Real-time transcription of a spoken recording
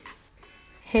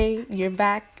Hey, you're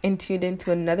back and tuned into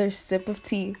another sip of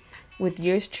tea with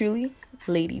yours truly,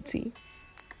 Lady T.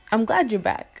 I'm glad you're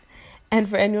back. And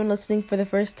for anyone listening for the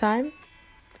first time,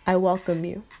 I welcome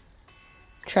you.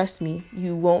 Trust me,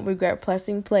 you won't regret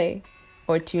pressing play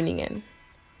or tuning in.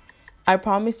 I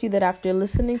promise you that after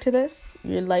listening to this,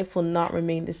 your life will not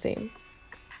remain the same.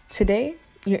 Today,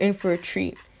 you're in for a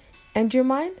treat, and your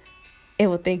mind, it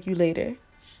will thank you later.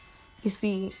 You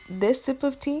see, this sip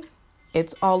of tea,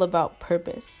 it's all about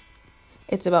purpose.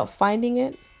 It's about finding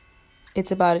it. It's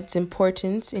about its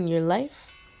importance in your life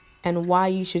and why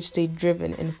you should stay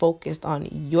driven and focused on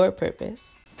your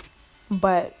purpose.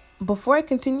 But before I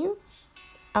continue,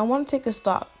 I want to take a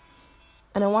stop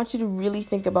and I want you to really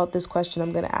think about this question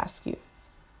I'm going to ask you.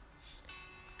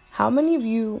 How many of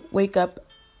you wake up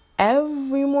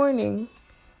every morning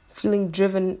feeling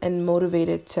driven and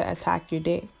motivated to attack your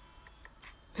day?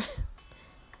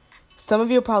 Some of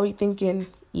you are probably thinking,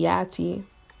 yeah, T,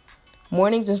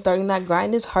 mornings and starting that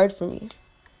grind is hard for me.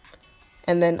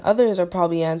 And then others are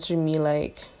probably answering me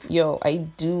like, yo, I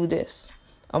do this.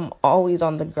 I'm always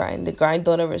on the grind. The grind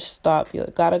don't ever stop. You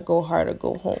gotta go hard or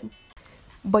go home.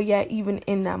 But yet, even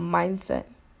in that mindset,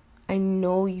 I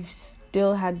know you've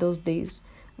still had those days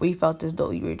where you felt as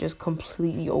though you were just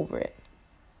completely over it.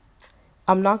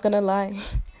 I'm not gonna lie.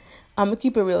 I'm gonna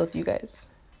keep it real with you guys.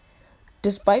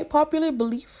 Despite popular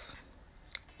belief,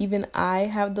 even I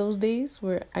have those days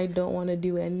where I don't want to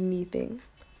do anything.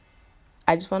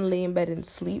 I just want to lay in bed and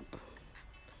sleep,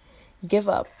 give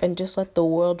up, and just let the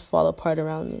world fall apart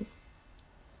around me.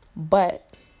 But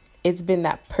it's been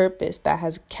that purpose that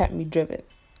has kept me driven.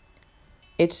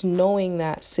 It's knowing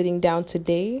that sitting down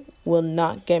today will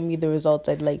not get me the results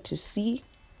I'd like to see.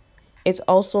 It's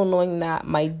also knowing that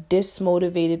my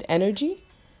dismotivated energy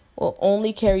will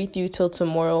only carry through till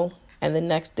tomorrow and the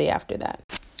next day after that.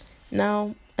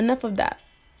 Now, enough of that.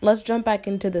 Let's jump back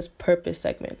into this purpose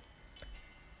segment.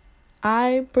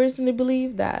 I personally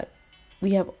believe that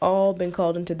we have all been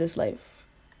called into this life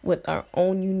with our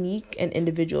own unique and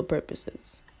individual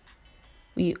purposes.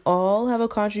 We all have a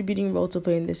contributing role to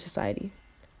play in this society.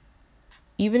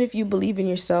 Even if you believe in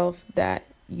yourself that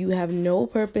you have no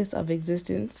purpose of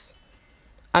existence,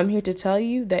 I'm here to tell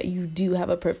you that you do have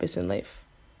a purpose in life.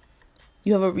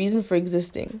 You have a reason for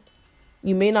existing.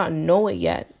 You may not know it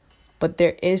yet, but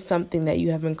there is something that you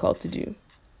have been called to do.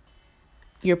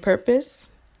 Your purpose,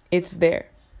 it's there.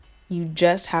 You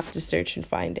just have to search and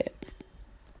find it.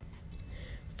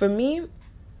 For me,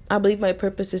 I believe my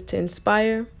purpose is to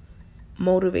inspire,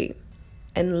 motivate,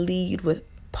 and lead with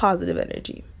positive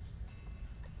energy.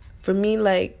 For me,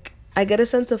 I get a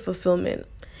sense of fulfillment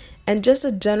and just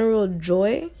a general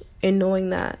joy in knowing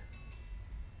that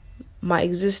my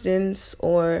existence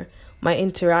or my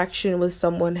interaction with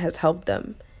someone has helped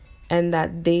them and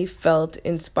that they felt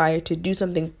inspired to do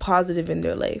something positive in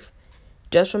their life,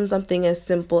 just from something as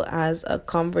simple as a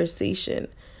conversation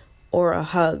or a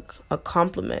hug, a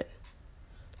compliment,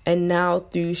 and now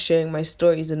through sharing my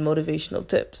stories and motivational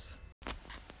tips.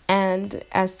 And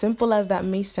as simple as that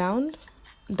may sound,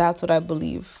 that's what I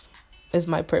believe is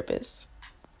my purpose.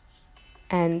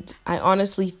 And I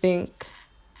honestly think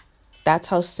that's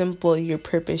how simple your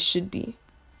purpose should be.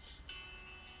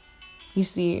 You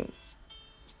see,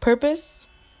 purpose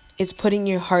is putting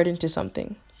your heart into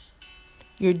something.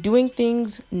 You're doing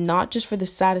things not just for the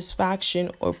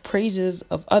satisfaction or praises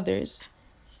of others.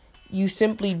 You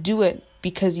simply do it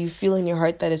because you feel in your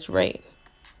heart that it's right.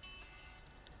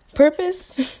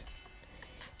 Purpose,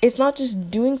 it's not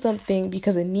just doing something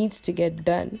because it needs to get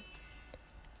done.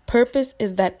 Purpose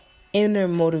is that inner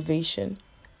motivation,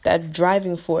 that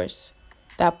driving force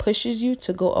that pushes you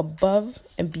to go above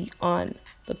and beyond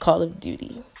the call of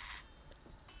duty.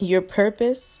 Your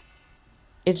purpose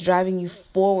is driving you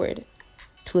forward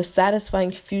to a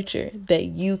satisfying future that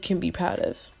you can be proud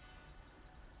of.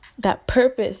 That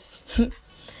purpose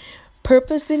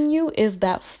in you is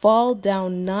that fall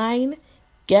down 9,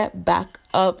 get back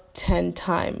up 10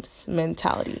 times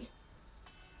mentality.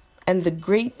 And the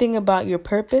great thing about your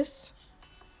purpose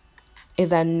is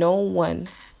that no one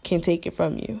can take it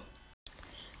from you.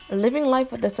 Living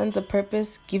life with a sense of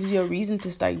purpose gives you a reason to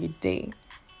start your day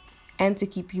and to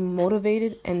keep you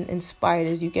motivated and inspired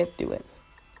as you get through it.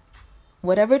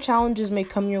 Whatever challenges may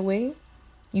come your way,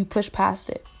 you push past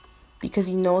it because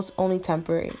you know it's only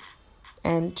temporary.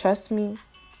 And trust me,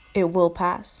 it will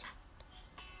pass.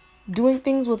 Doing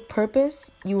things with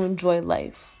purpose, you enjoy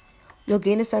life. You'll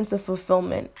gain a sense of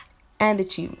fulfillment and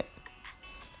achievement.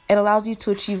 It allows you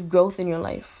to achieve growth in your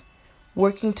life,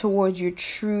 working towards your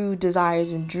true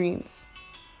desires and dreams.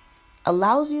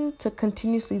 Allows you to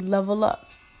continuously level up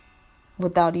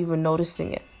without even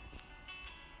noticing it.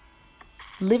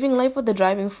 Living life with a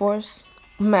driving force,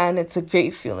 man, it's a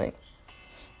great feeling.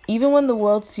 Even when the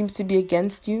world seems to be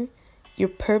against you, your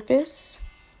purpose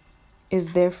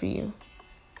is there for you.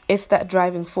 It's that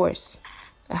driving force.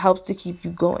 It helps to keep you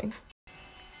going.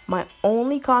 My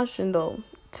only caution, though,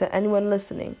 to anyone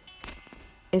listening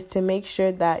is to make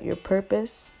sure that your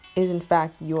purpose is in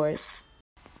fact yours.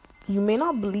 You may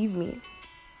not believe me,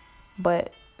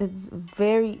 but it's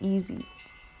very easy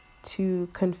to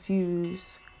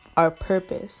confuse our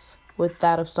purpose with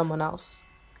that of someone else.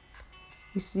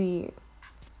 You see,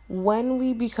 when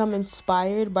we become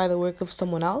inspired by the work of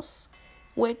someone else,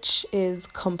 which is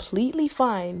completely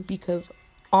fine because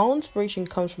all inspiration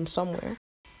comes from somewhere,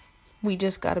 we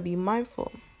just gotta be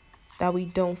mindful that we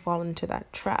don't fall into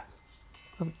that trap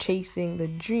of chasing the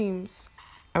dreams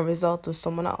and results of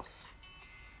someone else.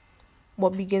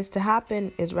 What begins to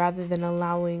happen is rather than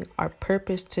allowing our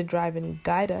purpose to drive and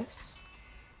guide us,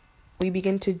 we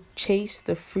begin to chase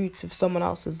the fruits of someone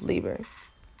else's labor.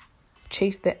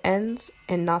 Chase the ends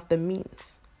and not the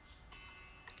means.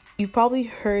 You've probably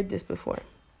heard this before,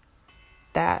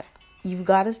 that you've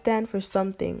got to stand for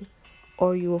something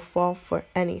or you will fall for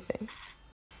anything.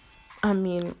 I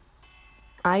mean,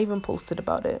 I even posted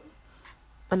about it,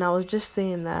 and I was just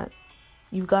saying that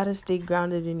you've got to stay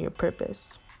grounded in your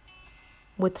purpose.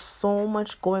 With so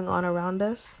much going on around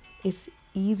us, it's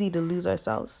easy to lose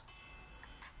ourselves.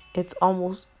 It's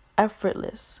almost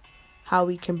effortless how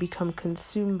we can become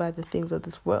consumed by the things of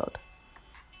this world.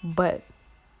 But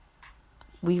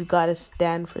we've got to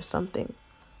stand for something.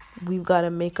 We've got to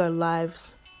make our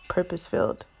lives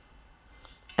purpose-filled.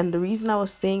 And the reason I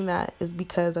was saying that is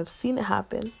because I've seen it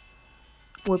happen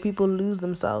where people lose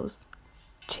themselves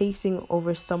chasing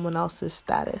over someone else's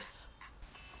status.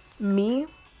 Me,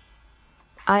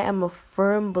 I am a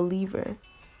firm believer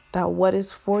that what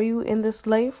is for you in this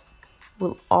life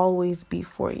will always be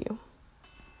for you.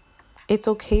 It's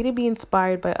okay to be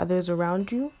inspired by others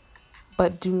around you,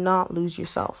 but do not lose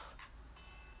yourself.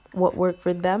 What worked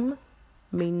for them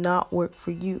may not work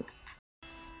for you.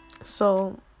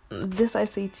 So, this I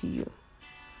say to you,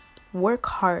 work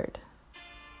hard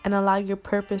and allow your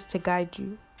purpose to guide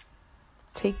you.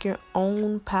 Take your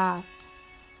own path.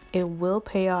 It will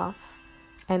pay off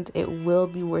and it will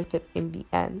be worth it in the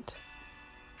end.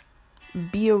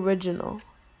 Be original.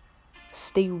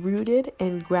 Stay rooted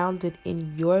and grounded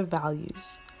in your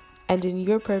values and in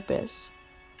your purpose.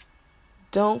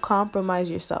 Don't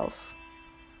compromise yourself.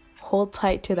 Hold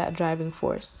tight to that driving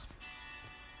force.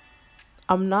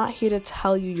 I'm not here to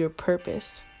tell you your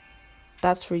purpose.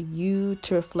 That's for you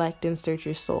to reflect and search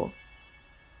your soul.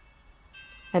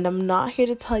 And I'm not here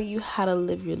to tell you how to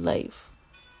live your life.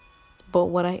 But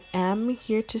what I am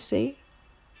here to say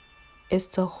is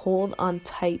to hold on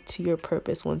tight to your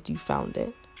purpose once you found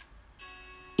it.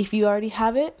 If you already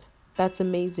have it, that's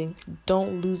amazing.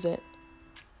 Don't lose it.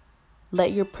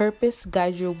 Let your purpose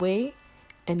guide your way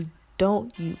and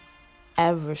don't you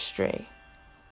ever stray.